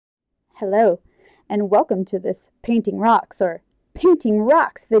Hello, and welcome to this Painting Rocks or Painting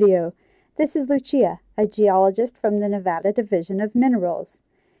Rocks video. This is Lucia, a geologist from the Nevada Division of Minerals.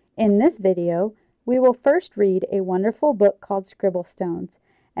 In this video, we will first read a wonderful book called Scribble Stones,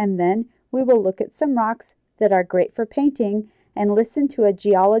 and then we will look at some rocks that are great for painting and listen to a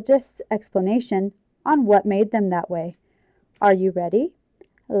geologist's explanation on what made them that way. Are you ready?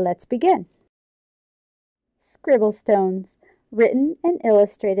 Let's begin. Scribble Stones, written and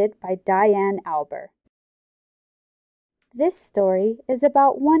illustrated by Dianne Alber. This story is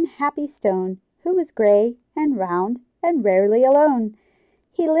about one happy stone who was gray and round and rarely alone.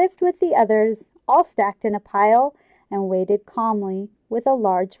 He lived with the others, all stacked in a pile, and waited calmly with a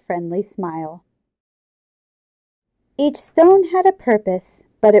large friendly smile. Each stone had a purpose,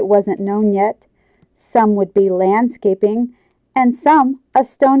 but it wasn't known yet. Some would be landscaping, and some a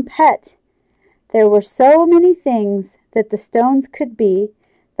stone pet. There were so many things that the stones could be.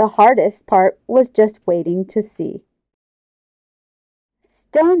 The hardest part was just waiting to see.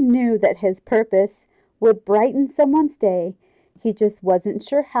 Stone knew that his purpose would brighten someone's day. He just wasn't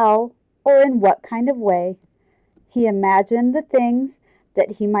sure how or in what kind of way. He imagined the things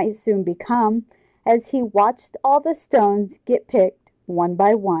that he might soon become as he watched all the stones get picked one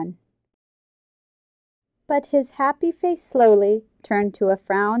by one. But his happy face slowly turned to a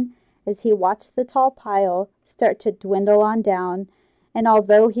frown as he watched the tall pile start to dwindle on down, and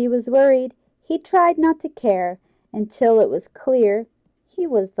although he was worried, he tried not to care until it was clear he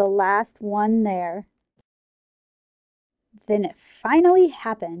was the last one there. Then it finally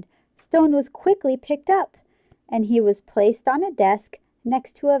happened. Stone was quickly picked up, and he was placed on a desk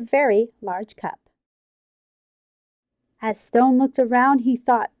next to a very large cup. As Stone looked around, he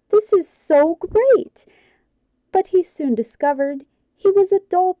thought, "This is so great!" But he soon discovered he was a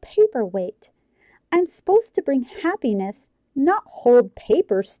dull paperweight. I'm supposed to bring happiness, not hold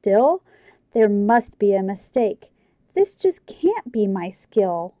paper still. There must be a mistake. This just can't be my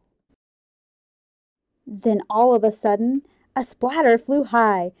skill. Then all of a sudden, a splatter flew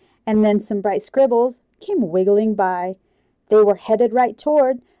high, and then some bright scribbles came wiggling by. They were headed right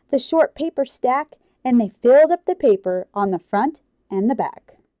toward the short paper stack, and they filled up the paper on the front and the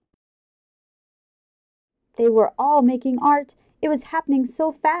back. They were all making art. It was happening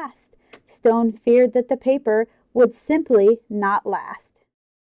so fast. Stone feared that the paper would simply not last.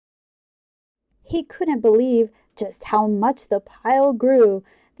 He couldn't believe just how much the pile grew.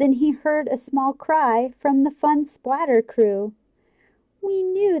 Then he heard a small cry from the fun splatter crew. "We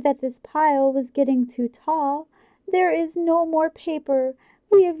knew that this pile was getting too tall. There is no more paper.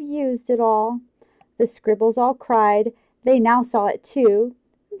 We have used it all." The scribbles all cried. They now saw it too.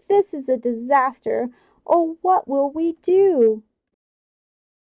 "This is a disaster. Oh, what will we do?"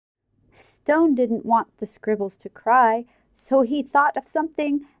 Stone didn't want the scribbles to cry, so he thought of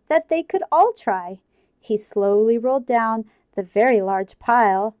something that they could all try. He slowly rolled down the very large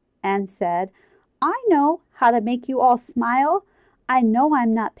pile and said, "I know how to make you all smile. I know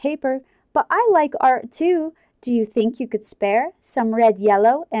I'm not paper, but I like art too. Do you think you could spare some red,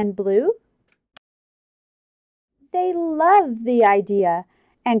 yellow, and blue?" They loved the idea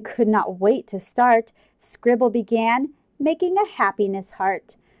and could not wait to start. Scribble began making a happiness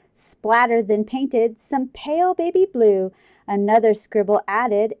heart. Splatter then painted some pale baby blue. Another scribble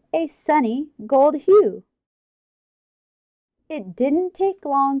added a sunny gold hue. It didn't take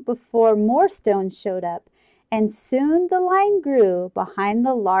long before more stones showed up, and soon the line grew behind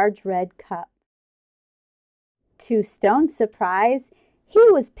the large red cup. To Stone's surprise,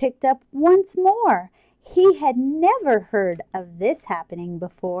 he was picked up once more. He had never heard of this happening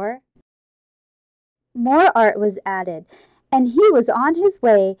before. More art was added, and he was on his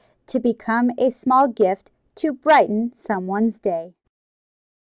way to become a small gift to brighten someone's day.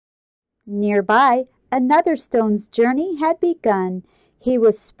 Nearby, another stone's journey had begun. He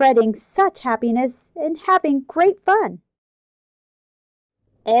was spreading such happiness and having great fun.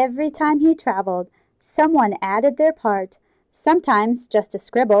 Every time he traveled, someone added their part, sometimes just a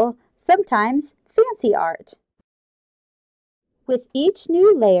scribble, sometimes fancy art. With each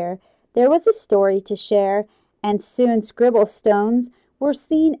new layer, there was a story to share, and soon Scribble Stones were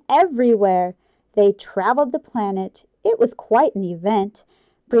seen everywhere. They traveled the planet. It was quite an event,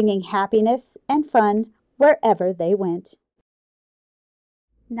 bringing happiness and fun wherever they went.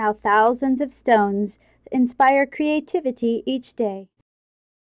 Now thousands of stones inspire creativity each day,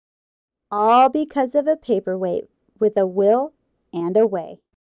 all because of a paperweight with a will and a way.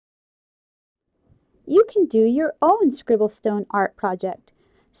 You can do your own Scribble Stone art project.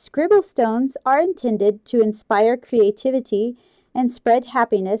 Scribble Stones are intended to inspire creativity and spread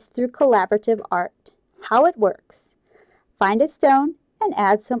happiness through collaborative art. How it works. Find a stone and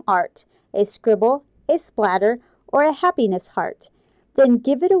add some art. a scribble, a splatter, or a happiness heart. Then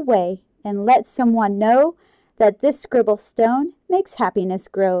give it away and let someone know that this scribble stone makes happiness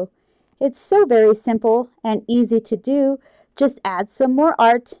grow. It's so very simple and easy to do. Just add some more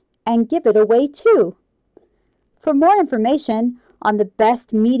art and give it away too. For more information on the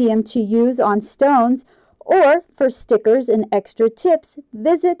best medium to use on stones or for stickers and extra tips,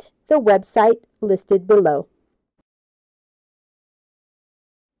 visit the website listed below.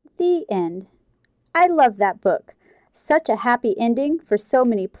 The end. I love that book. Such a happy ending for so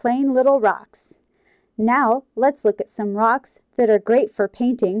many plain little rocks. Now let's look at some rocks that are great for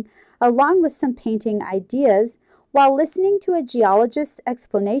painting, along with some painting ideas, while listening to a geologist's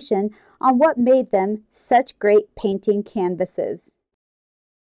explanation on what made them such great painting canvases.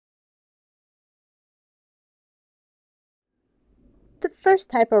 The first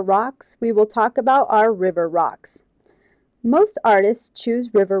type of rocks we will talk about are river rocks. Most artists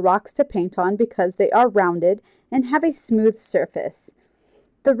choose river rocks to paint on because they are rounded and have a smooth surface.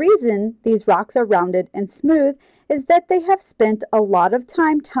 The reason these rocks are rounded and smooth is that they have spent a lot of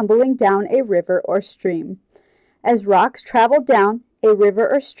time tumbling down a river or stream. As rocks travel down a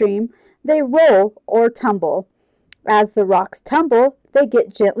river or stream, they roll or tumble. As the rocks tumble, they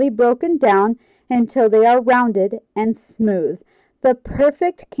get gently broken down until they are rounded and smooth, the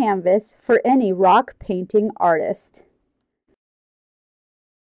perfect canvas for any rock painting artist.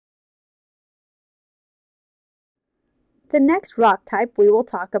 The next rock type we will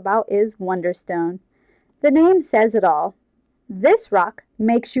talk about is Wonderstone. The name says it all. This rock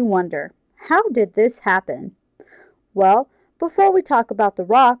makes you wonder, how did this happen? Well, before we talk about the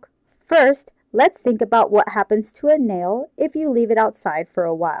rock, first let's think about what happens to a nail if you leave it outside for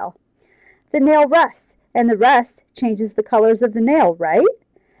a while. The nail rusts, and the rust changes the colors of the nail, right?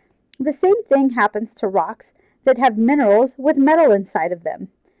 The same thing happens to rocks that have minerals with metal inside of them.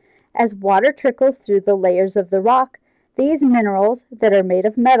 As water trickles through the layers of the rock, these minerals that are made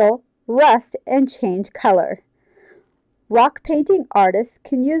of metal rust and change color. Rock painting artists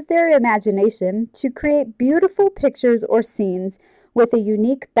can use their imagination to create beautiful pictures or scenes with a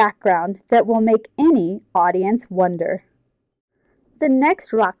unique background that will make any audience wonder. The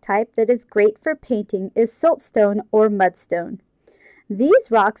next rock type that is great for painting is siltstone or mudstone.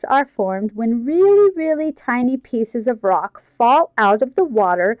 These rocks are formed when really tiny pieces of rock fall out of the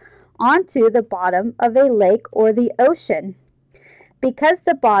water onto the bottom of a lake or the ocean. Because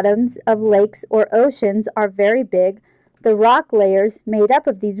the bottoms of lakes or oceans are very big, the rock layers made up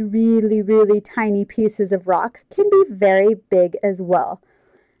of these really tiny pieces of rock can be very big as well.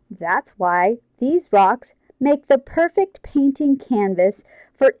 That's why these rocks make the perfect painting canvas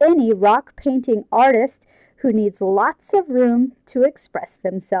for any rock painting artist who needs lots of room to express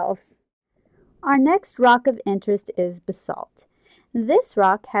themselves. Our next rock of interest is basalt. This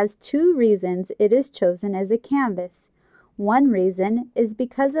rock has two reasons it is chosen as a canvas. One reason is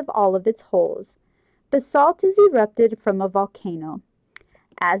because of all of its holes. Basalt is erupted from a volcano.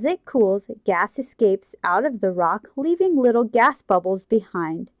 As it cools, gas escapes out of the rock, leaving little gas bubbles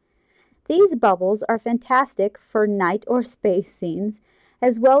behind. These bubbles are fantastic for night or space scenes,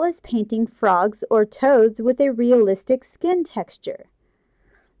 as well as painting frogs or toads with a realistic skin texture.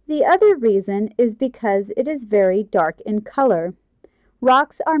 The other reason is because it is very dark in color.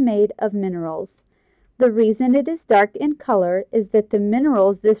 Rocks are made of minerals. The reason it is dark in color is that the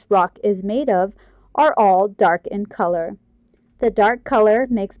minerals this rock is made of are all dark in color. The dark color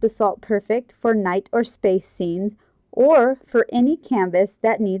makes basalt perfect for night or space scenes or for any canvas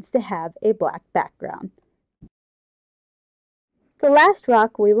that needs to have a black background. The last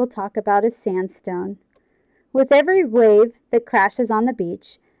rock we will talk about is sandstone. With every wave that crashes on the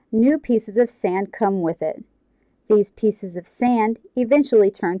beach, new pieces of sand come with it. These pieces of sand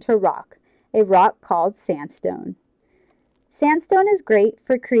eventually turn to rock, a rock called sandstone. Sandstone is great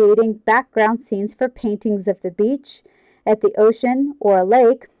for creating background scenes for paintings of the beach, at the ocean or a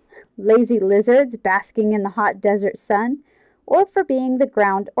lake, lazy lizards basking in the hot desert sun, or for being the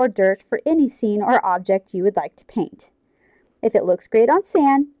ground or dirt for any scene or object you would like to paint. If it looks great on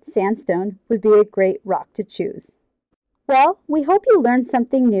sand, sandstone would be a great rock to choose. Well, we hope you learned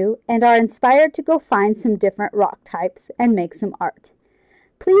something new and are inspired to go find some different rock types and make some art.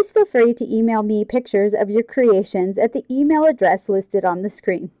 Please feel free to email me pictures of your creations at the email address listed on the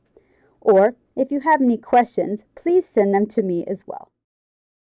screen. Or, if you have any questions, please send them to me as well.